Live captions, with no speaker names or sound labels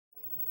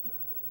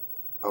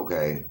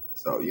Okay,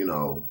 so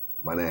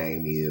my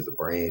name is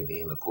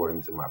Brandon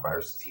according to my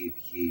birth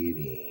certificate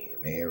and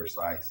marriage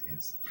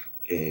license,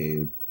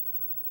 and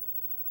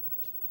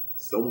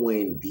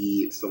someone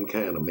did some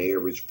kind of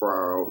marriage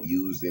fraud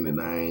using the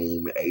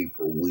name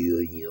April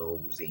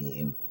Williams,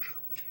 and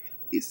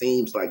it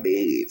seems like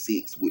they had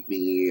sex with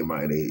me and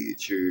might have had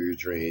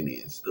children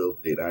and stuff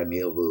that I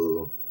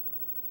never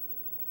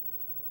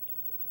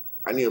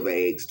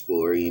asked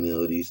for any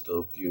of this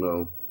stuff.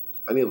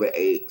 I never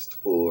asked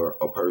for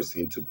a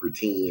person to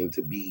pretend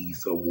to be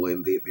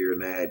someone that they're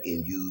not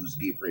and use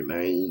different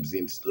names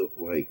and stuff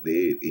like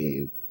that.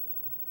 And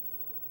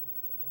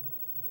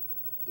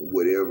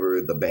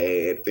whatever the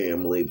bad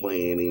family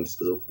plan and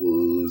stuff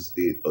was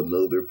that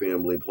another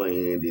family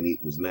planned and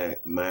it was not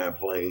my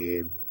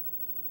plan.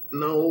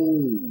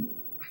 No.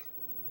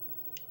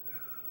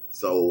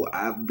 So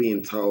I've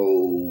been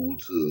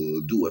told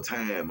to do a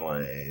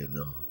timeline,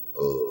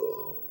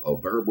 a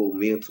verbal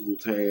mental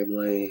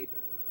timeline,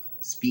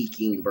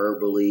 speaking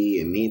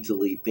verbally and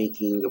mentally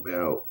thinking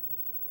about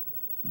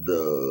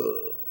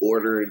the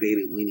order that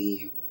it went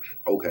in.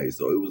 Okay,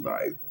 so it was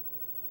like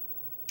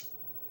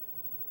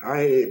I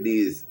had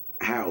this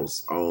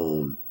house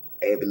on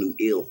Avenue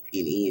F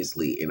in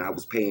Ensley, and I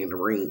was paying the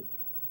rent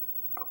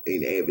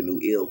in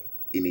Avenue F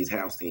in this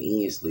house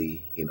in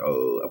Ensley, and I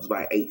was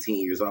about 18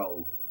 years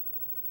old,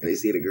 and they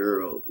said the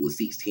girl was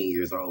 16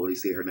 years old. They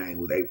said her name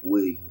was April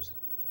Williams,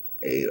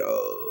 and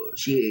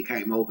she had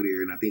came over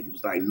there, and I think it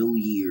was like New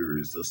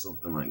Year's or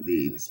something like that,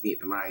 and spent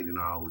the night and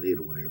all that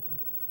or whatever.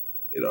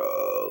 And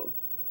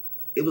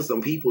it was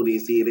some people that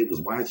said they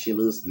was watching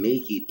us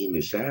naked in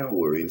the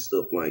shower and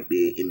stuff like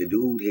that. And the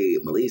dude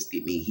had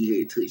molested me. He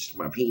had touched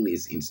my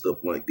penis and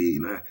stuff like that.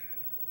 And I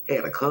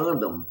had a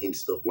condom and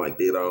stuff like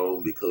that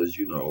on because,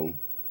 I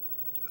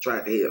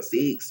tried to have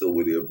sex or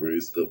whatever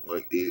and stuff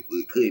like that,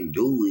 but couldn't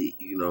do it,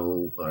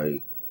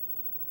 like,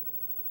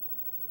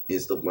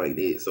 and stuff like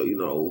that.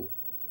 So,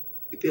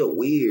 it felt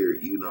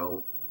weird.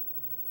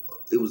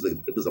 It was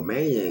a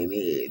man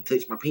that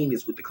touched my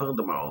penis with the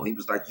condom on. He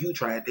was like, "You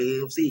tried to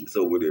have sex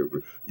or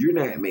whatever. You're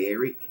not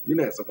married. You're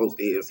not supposed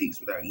to have sex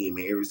without getting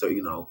married." So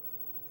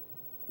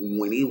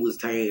when it was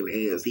time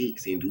to have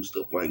sex and do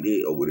stuff like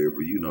that or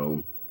whatever,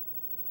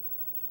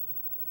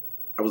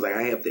 I was like,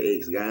 I have to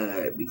ask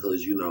God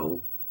because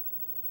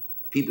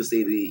people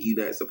say that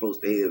you're not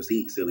supposed to have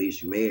sex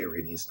unless you're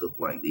married and stuff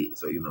like that.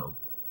 So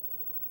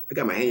I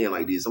got my hand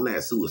like this. I'm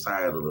not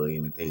suicidal or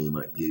anything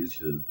like this. It's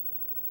just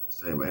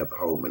saying I have to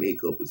hold my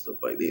neck up and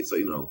stuff like that. So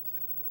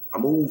I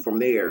moved from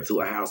there to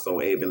a house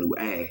on Avenue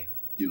I,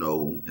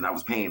 and I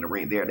was paying the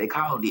rent there. They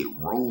called it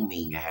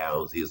rooming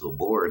houses or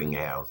boarding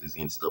houses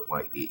and stuff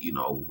like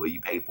that, where you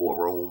pay for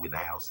a room in the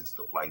house and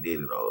stuff like that.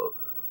 And I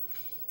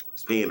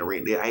was paying the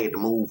rent there. I had to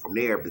move from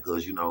there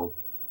because,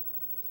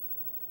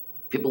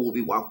 people would be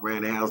walking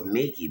around the house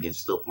naked and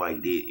stuff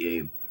like that.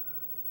 And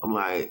I'm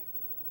like,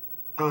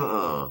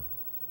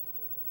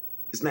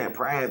 it's not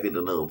private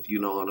enough, you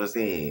know what I'm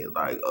saying?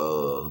 Like,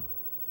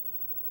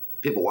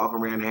 people walking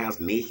around the house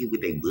naked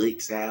with their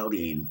butts out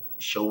and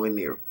showing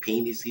their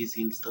penises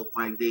and stuff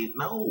like that.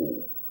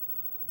 No.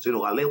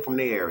 So, I left from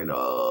there and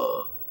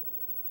I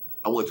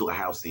went to a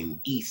house in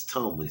East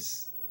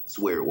Thomas.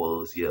 Swear it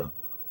was, yeah.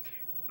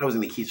 I was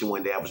in the kitchen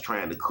one day. I was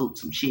trying to cook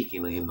some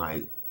chicken and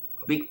like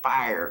a big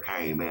fire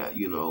came out,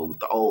 with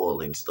the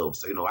oil and stuff.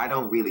 So, I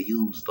don't really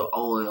use the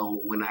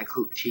oil when I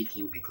cook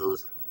chicken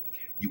because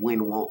you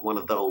wouldn't want one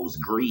of those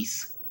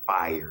grease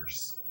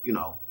fires.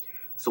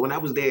 So when I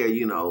was there,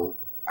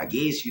 I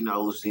guess,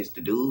 since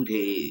the dude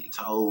had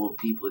told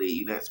people that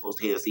you're not supposed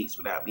to have sex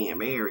without being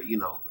married,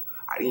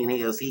 I didn't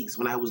have sex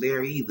when I was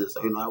there either.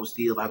 So, I was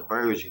still like a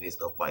virgin and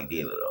stuff like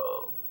that.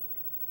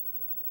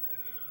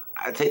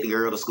 I take the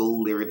girl to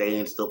school every day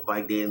and stuff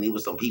like that. And there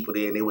was some people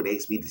there and they would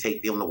ask me to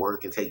take them to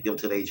work and take them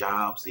to their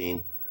jobs.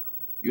 And,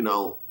 you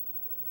know,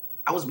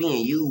 I was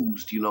being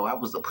used, I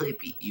was a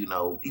puppet,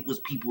 It was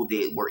people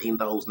that were in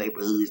those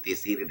neighborhoods that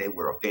said that they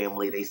were a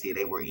family. They said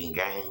they were in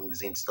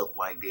gangs and stuff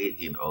like that.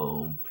 And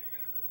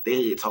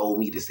they had told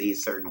me to say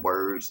certain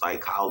words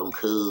like call them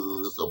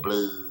cuz or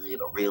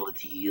blood or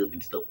relative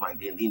and stuff like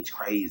that. And it's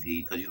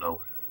crazy because,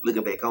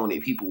 looking back on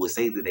it, people would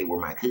say that they were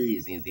my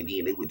cousins and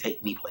then they would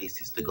take me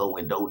places to go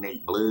and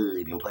donate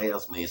blood and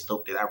plasma and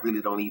stuff that I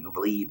really don't even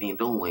believe in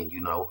doing.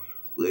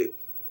 But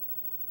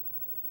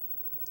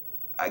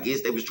I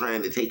guess they was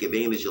trying to take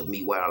advantage of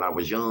me while I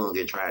was young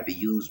and tried to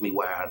use me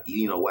while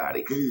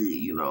they could.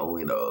 And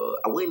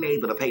I wasn't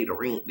able to pay the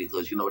rent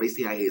because, they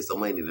said I had some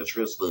money in the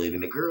trust fund.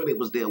 And the girl that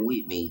was there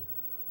with me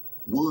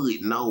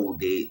would know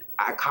that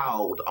I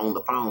called on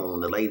the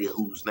phone, the lady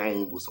whose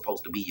name was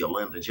supposed to be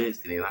Yolanda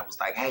Justin. And I was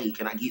like, hey,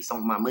 can I get some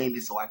of my money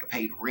so I can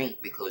pay the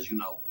rent? Because,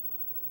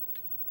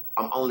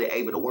 I'm only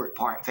able to work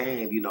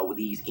part-time, with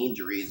these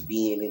injuries,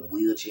 being in a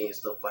wheelchair and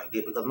stuff like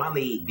that. Because my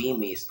leg been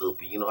messed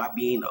up and, I've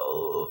been,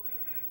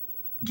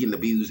 getting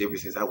abused ever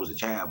since I was a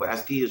child, but I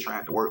still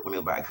tried to work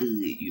whenever I could,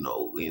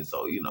 and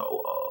so,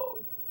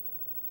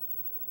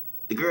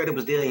 the girl that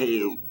was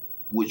there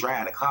would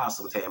drive the car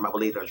sometime. I would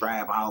let her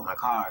drive all my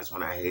cars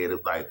when I had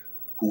it, like,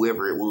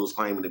 whoever it was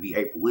claiming to be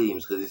April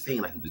Williams, because it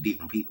seemed like it was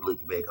different people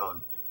looking back on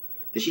it.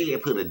 And she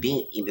had put a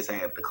dent in the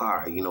side of the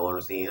car, you know what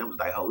I'm saying? I was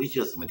like, oh, it's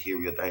just a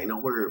material thing.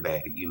 Don't worry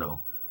about it, you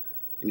know.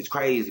 And it's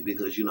crazy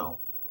because, you know,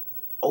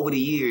 over the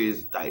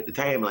years, like the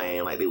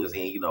timeline, like they was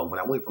saying, you know, when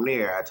I went from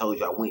there, I told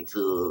you I went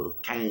to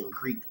Cane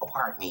Creek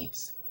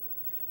Apartments.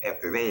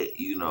 After that,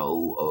 you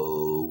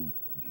know,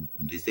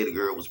 they said the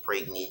girl was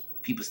pregnant.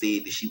 People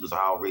said that she was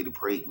already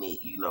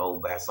pregnant, you know,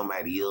 by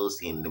somebody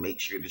else, and to make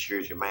sure the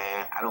children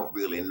mine. I don't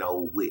really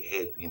know what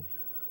happened.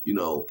 You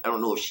know, I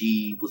don't know if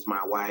she was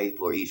my wife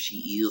or if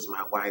she is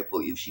my wife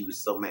or if she was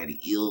somebody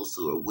else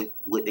or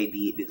what they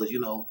did, because, you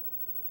know,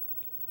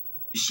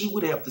 she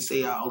would have to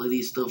say all of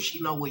this stuff.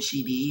 She know what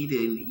she did,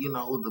 and, you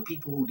know, the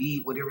people who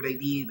did whatever they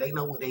did, they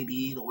know what they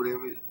did or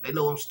whatever. They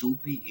know I'm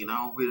stupid, and I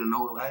don't really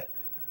know a lot.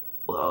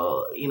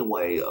 But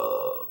anyway,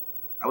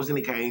 I was in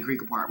the Cane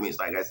Creek Apartments,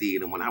 like I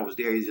said, and when I was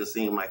there, it just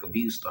seemed like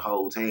abuse the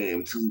whole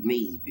time to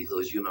me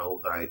because, you know,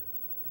 like,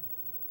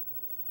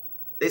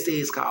 they say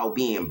it's called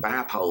being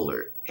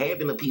bipolar.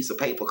 Having a piece of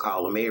paper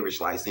called a marriage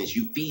license,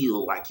 you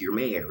feel like you're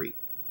married.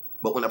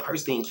 But when a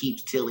person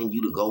keeps telling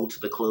you to go to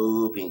the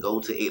club and go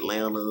to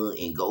Atlanta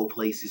and go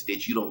places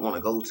that you don't want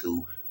to go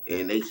to,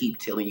 and they keep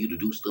telling you to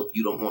do stuff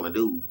you don't want to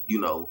do, you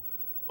know,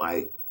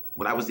 like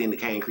when I was in the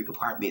Cane Creek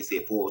Apartments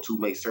at 402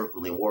 May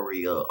Circle in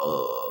Warrior,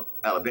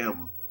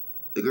 Alabama,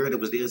 the girl that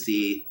was there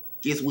said,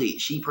 guess what?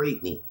 She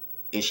pregnant.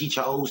 And she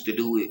chose to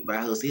do it by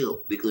herself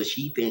because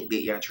she think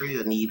that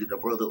Yatrell needed a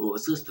brother or a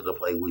sister to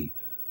play with.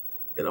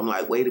 And I'm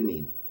like, wait a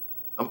minute.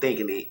 I'm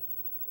thinking that,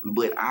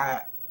 but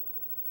I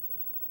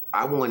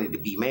wanted to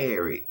be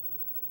married.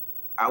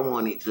 I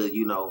wanted to,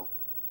 you know,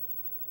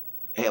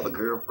 have a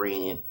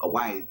girlfriend, a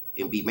wife,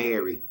 and be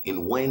married.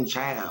 And one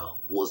child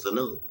was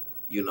enough,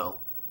 you know.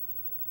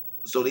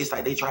 So it's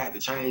like they tried to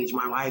change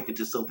my life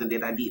into something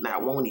that I did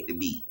not want it to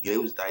be. And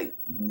it was like,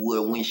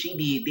 well, when she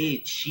did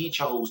that, she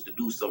chose to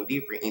do something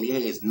different, and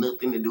it has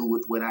nothing to do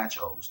with what I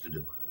chose to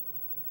do.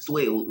 So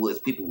it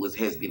was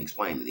has been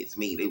explaining it to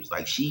me. It was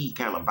like she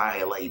kind of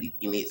violated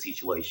in that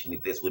situation,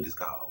 if that's what it's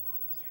called.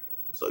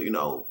 So, you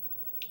know,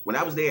 when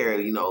I was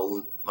there, you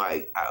know,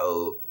 like I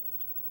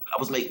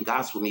was making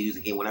gospel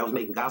music, and when I was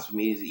making gospel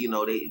music, you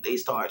know, they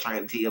started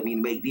trying to tell me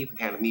to make different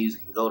kind of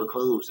music and go to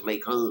clubs and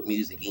make club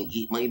music and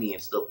get money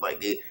and stuff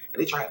like that.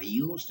 And they tried to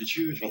use the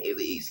children as an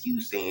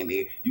excuse, saying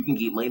that you can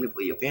get money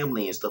for your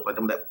family and stuff like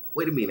that. I'm like,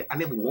 wait a minute, I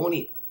never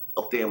wanted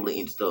a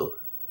family and stuff.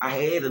 I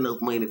had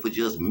enough money for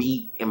just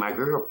me and my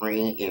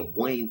girlfriend and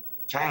one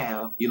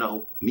child, you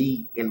know,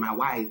 me and my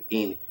wife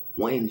and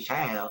one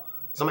child.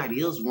 Somebody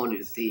else wanted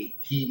to say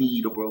he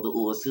need a brother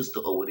or a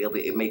sister or whatever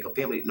and make a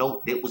family.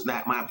 No, that was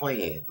not my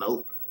plan.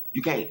 No,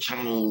 you can't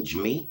change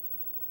me.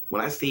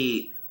 When I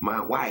said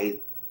my wife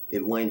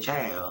and one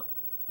child,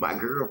 my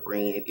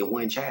girlfriend and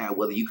one child,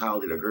 whether you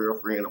call it a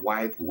girlfriend, a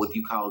wife, or whether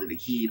you call it a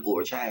kid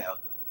or a child,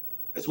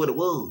 that's what it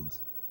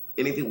was.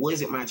 And if it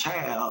wasn't my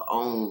child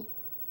on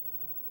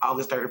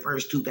August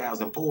 31st,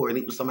 2004, and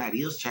it was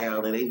somebody else's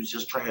child and they was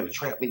just trying to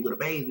trap me with a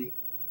baby,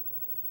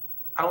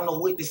 I don't know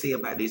what to say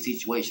about this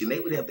situation. They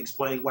would have to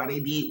explain why they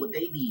did what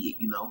they did,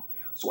 you know.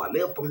 So I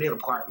left from that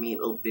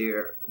apartment up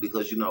there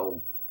because, you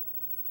know,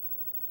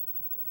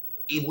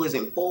 it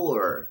wasn't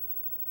for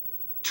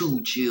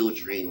two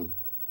children.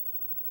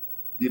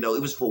 You know,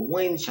 it was for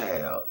one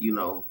child, you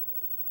know.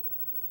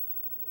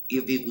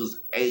 If it was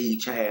a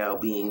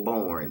child being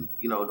born,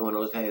 you know, during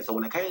those times. So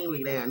when I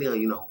came down there,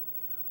 you know,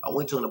 I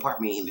went to an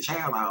apartment and the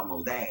child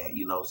almost died,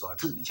 you know, so I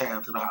took the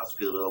child to the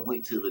hospital. I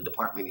went to the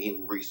Department of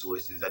Human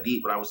Resources. I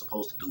did what I was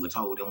supposed to do and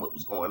told them what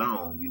was going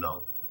on, you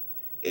know.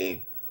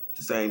 And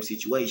the same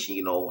situation,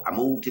 you know, I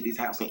moved to this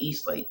house in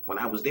Eastlake. When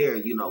I was there,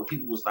 you know,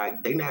 people was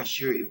like, they not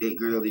sure if that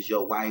girl is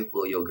your wife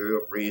or your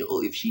girlfriend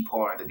or if she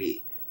part of that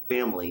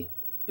family.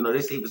 You know,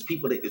 they say it was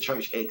people at the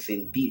church asked,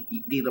 and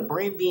did a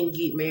Brandon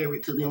get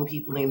married to them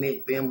people in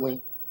that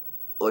family?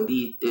 Or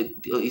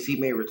is he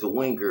married to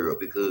one girl?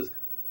 Because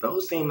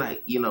those seem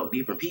like, you know,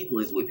 different people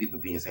is what people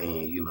been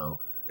saying, you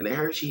know. And they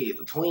heard she had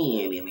a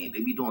twin and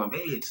they be doing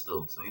bad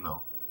stuff. So, you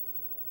know,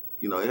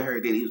 they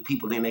heard that it was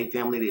people in their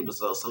family that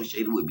was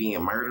associated with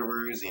being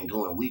murderers and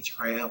doing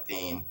witchcraft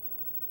and,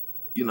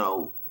 you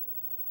know,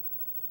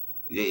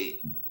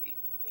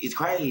 it's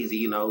crazy,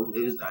 you know.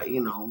 It was like,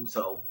 you know,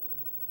 so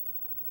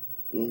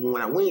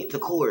when I went to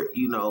court,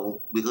 you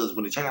know, because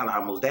when the child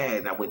almost died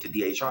and I went to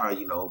DHR,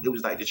 you know, it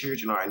was like the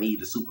children are in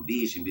need of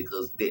supervision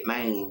because that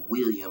name,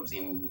 Williams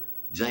and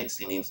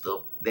Johnson and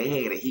stuff,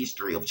 they had a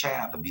history of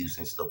child abuse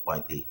and stuff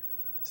like that.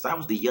 So I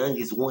was the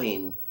youngest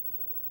one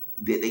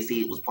that they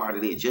said was part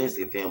of that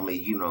Johnson family,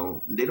 you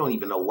know. They don't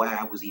even know why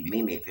I was even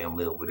in that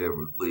family or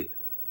whatever. But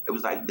it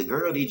was like the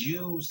girl that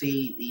you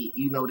see,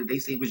 you know, that they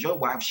said was your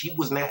wife, she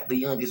was not the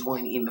youngest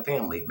one in the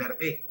family. Matter of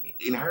fact,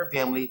 in her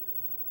family,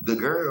 the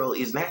girl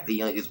is not the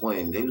youngest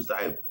one. It was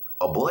like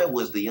a boy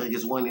was the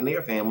youngest one in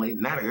their family,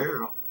 not a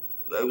girl.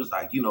 So it was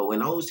like, you know, in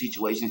those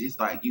situations, it's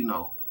like, you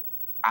know,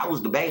 I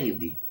was the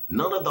baby.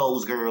 None of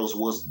those girls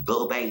was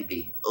the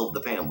baby of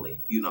the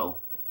family, you know.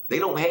 They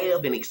don't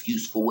have an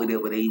excuse for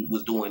whatever they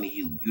was doing to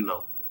you, you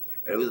know.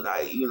 It was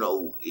like, you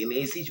know, in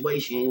that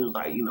situation, it was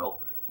like, you know,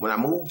 when I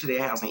moved to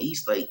that house in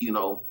Eastlake, you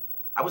know,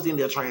 I was in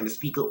there trying to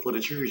speak up for the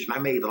church, and I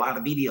made a lot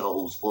of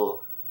videos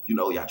for, you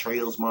know,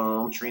 Yatrell's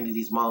mom,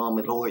 Trinity's mom,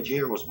 and Lord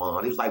Gerald's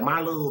mom. It was like my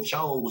love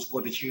shows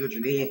for the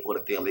children and for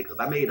the family, because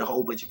I made a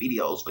whole bunch of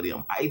videos for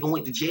them. I even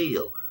went to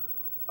jail.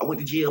 I went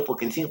to jail for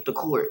contempt of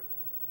court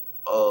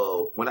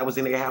when I was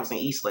in their house in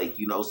Eastlake,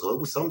 you know, so it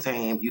was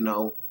sometime, you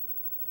know,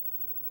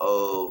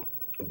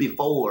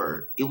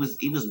 before it was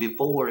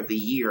before the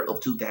year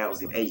of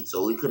 2008,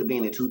 so it could have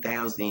been in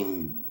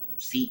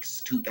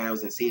 2006,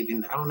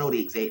 2007. I don't know the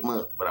exact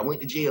month, but I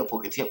went to jail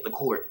for contempt of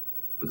court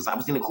because I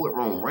was in the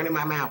courtroom running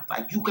my mouth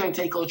like, you can't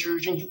take her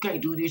children, you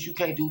can't do this, you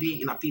can't do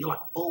that, and I feel like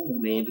a fool,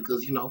 man,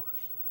 because, you know,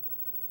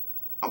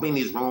 I'm in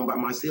this room by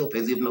myself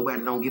as if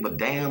nobody don't give a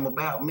damn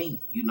about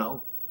me, you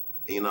know.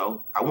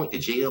 I went to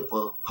jail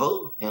for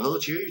her and her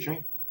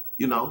children,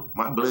 you know,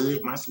 my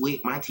blood, my sweat,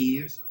 my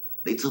tears.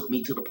 They took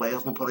me to the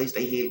plasma place.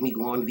 They had me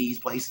going to these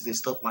places and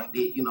stuff like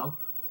that, you know.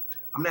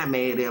 I'm not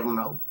mad at them,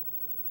 no,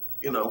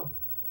 you know.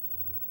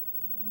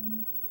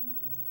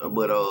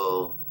 But,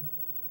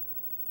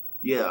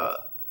 yeah,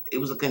 it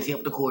was a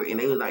contempt of court. And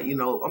they was like, you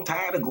know, I'm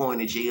tired of going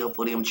to jail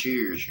for them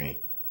children.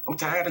 I'm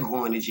tired of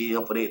going to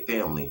jail for that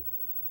family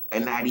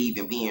and not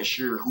even being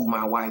sure who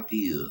my wife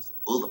is.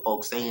 Other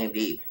folks saying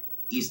that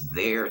it's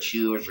their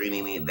children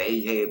and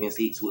they having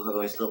sex with her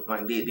and stuff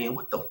like that. Then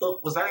what the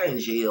fuck was I in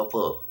jail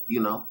for,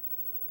 you know?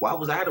 Why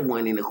was I the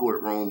one in the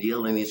courtroom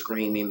yelling and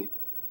screaming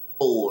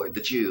for the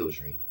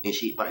children and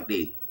shit like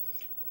that?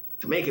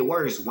 To make it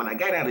worse, when I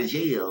got out of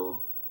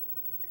jail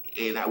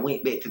and I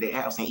went back to that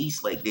house in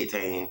Eastlake that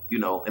time, you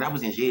know, and I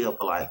was in jail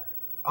for like,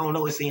 I don't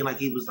know, it seemed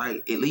like it was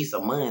like at least a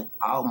month,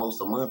 almost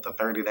a month or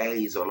 30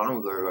 days or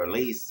longer or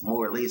less,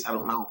 more or less, I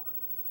don't know.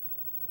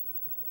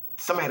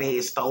 Somebody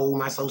had stole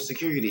my Social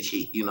Security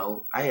check, you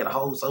know. I had a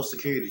whole Social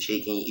Security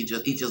check and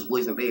it just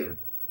wasn't there.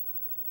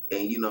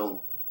 And, you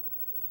know,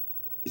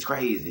 it's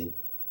crazy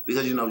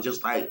because, you know,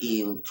 just like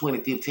in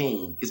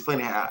 2015, it's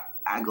funny how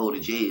I go to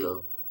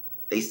jail.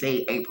 They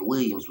say April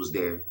Williams was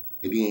there,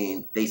 and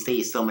then they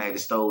say somebody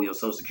stole your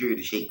Social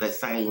Security check. That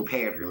same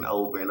pattern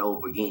over and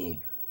over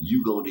again.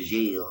 You go to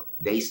jail,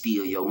 they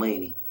steal your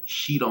money.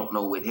 She don't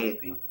know what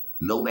happened.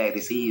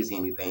 Nobody says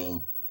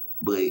anything,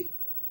 but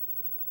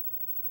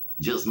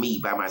just me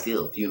by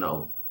myself, you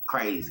know,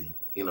 crazy,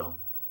 you know.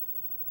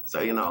 So,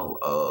 you know,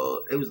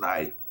 it was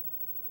like,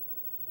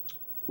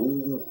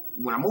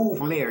 when I moved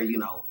from there, you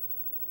know,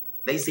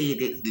 they said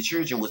that the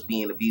children was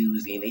being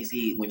abused, and they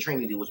said when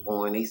Trinity was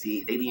born, they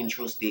said they didn't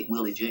trust that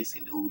Willie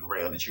Johnson dude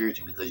around the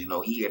children because, you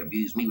know, he had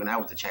abused me when I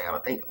was a child. I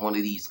think one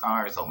of these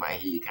scars on my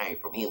head came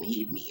from him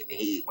hitting me in the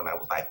head when I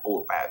was like 4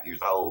 or 5 years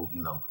old,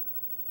 you know.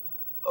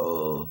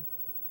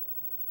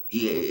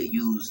 He had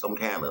used some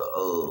kind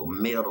of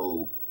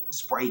metal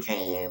spray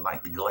can,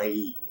 like the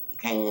Glade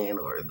can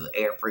or the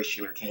air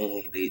freshener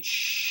can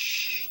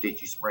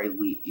that you spray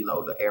with, you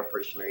know, the air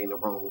freshener in the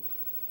room.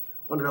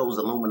 One of those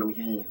aluminum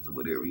cans or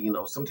whatever, you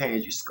know.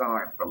 Sometimes you're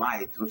scarred for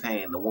life.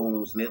 Sometimes the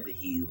wounds never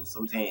heal.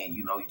 Sometimes,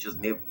 you know, you just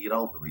never get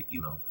over it,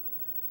 you know.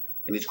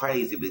 And it's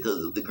crazy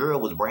because the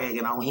girl was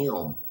bragging on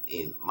him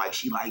and like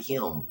she liked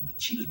him.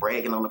 She was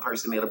bragging on the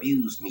person that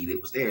abused me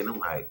that was there. And I'm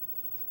like,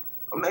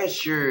 I'm not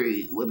sure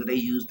whether they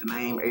used the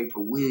name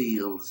April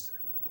Williams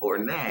or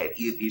not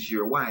if it's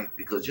your wife,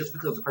 because just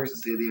because the person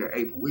said they're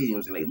April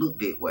Williams and they look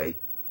that way,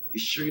 it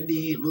sure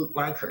did look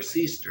like her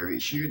sister.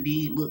 It sure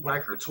did look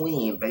like her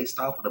twin based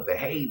off of the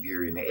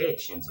behavior and the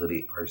actions of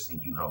that person,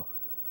 you know.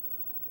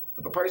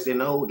 If a person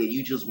know that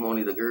you just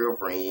wanted a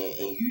girlfriend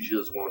and you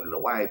just wanted a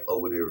wife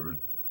or whatever,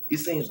 it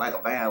seems like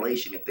a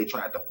violation if they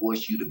tried to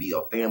force you to be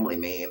a family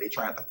man. They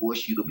tried to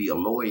force you to be a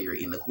lawyer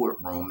in the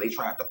courtroom. They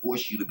tried to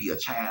force you to be a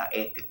child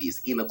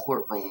activist in the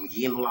courtroom,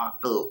 getting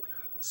locked up,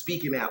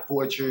 speaking out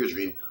for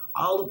children.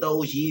 All of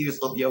those years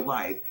of your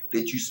life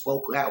that you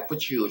spoke out for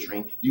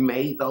children, you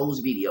made those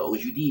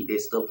videos, you did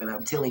that stuff, and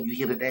I'm telling you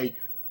here today,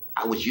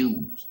 I was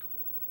used.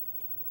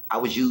 I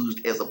was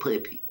used as a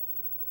puppet.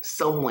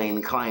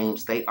 Someone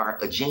claims they are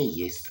a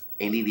genius,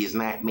 and it is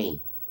not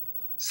me.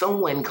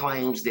 Someone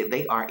claims that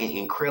they are an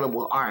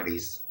incredible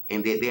artist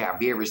and that they are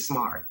very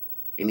smart,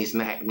 and it's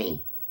not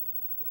me.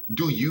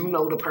 Do you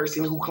know the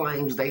person who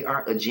claims they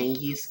are a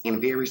genius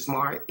and very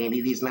smart, and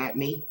it is not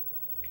me?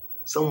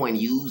 Someone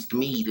used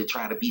me to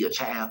try to be a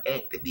child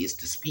activist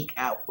to speak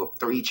out for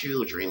 3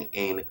 children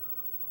and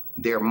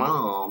their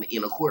mom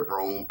in a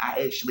courtroom.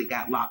 I actually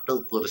got locked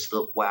up for the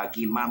stuff while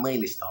getting my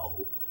money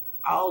stole.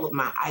 All of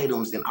my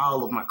items and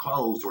all of my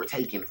clothes were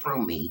taken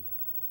from me.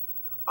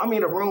 I'm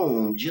in a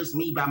room, just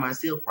me by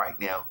myself right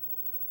now.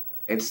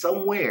 And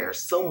somewhere,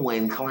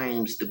 someone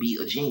claims to be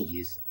a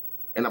genius.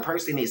 And a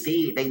person that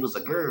said they was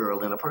a girl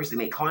and a person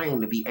that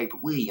claimed to be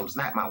April Williams,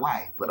 not my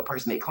wife, but a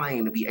person that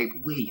claimed to be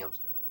April Williams,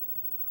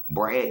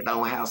 bragged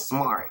on how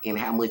smart and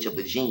how much of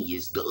a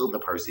genius the other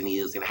person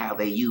is and how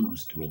they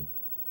used me.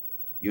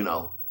 You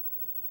know,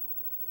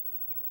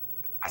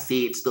 I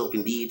said stuff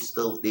and did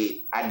stuff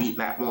that I did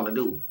not want to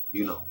do,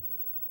 you know.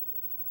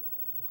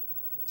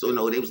 So, you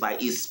know, it was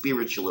like, it's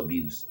spiritual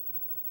abuse.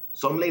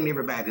 So I'm letting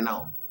everybody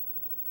know.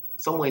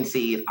 Someone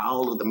said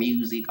all of the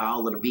music,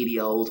 all of the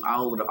videos,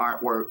 all of the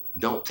artwork,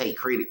 don't take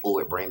credit for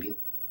it, Brandon.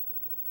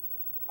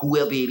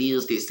 Whoever it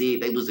is that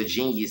said they was a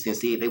genius and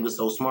said they was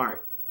so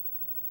smart,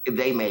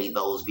 they made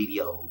those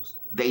videos.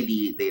 They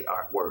did that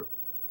artwork.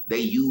 They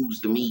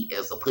used me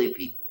as a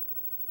puppet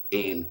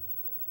and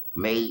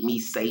made me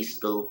say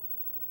stuff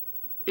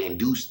and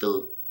do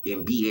stuff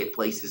and be at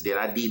places that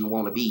I didn't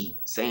want to be,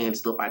 saying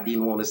stuff I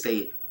didn't want to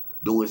say,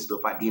 doing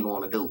stuff I didn't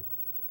want to do.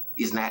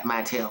 It's not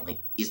my talent.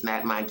 It's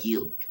not my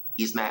gift.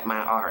 It's not my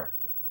art,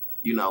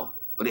 you know,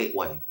 that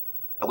way.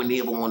 I would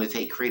never want to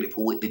take credit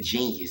for what the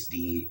genius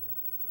did.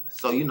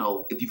 So, you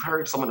know, if you've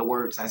heard some of the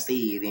words I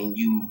said and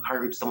you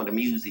heard some of the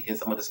music and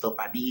some of the stuff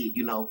I did,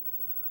 you know,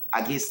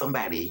 I guess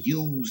somebody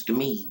used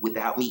me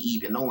without me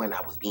even knowing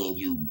I was being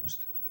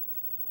used.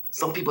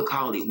 Some people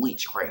call it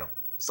witchcraft.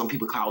 Some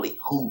people call it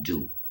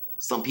hoodoo.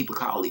 Some people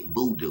call it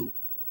voodoo.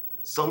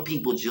 Some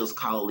people just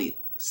call it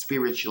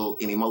spiritual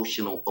and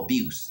emotional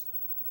abuse.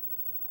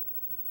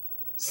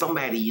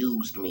 Somebody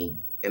used me,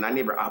 and I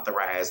never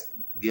authorized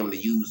them to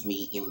use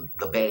me in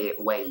the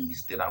bad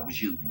ways that I was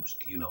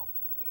used, you know.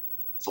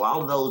 So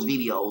all of those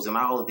videos and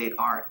all of that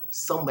art,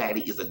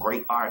 somebody is a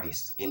great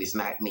artist, and it's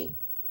not me.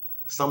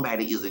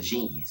 Somebody is a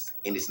genius,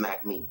 and it's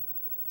not me.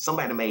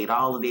 Somebody made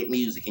all of that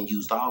music and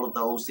used all of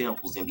those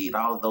samples and did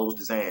all of those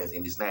designs,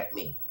 and it's not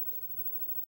me.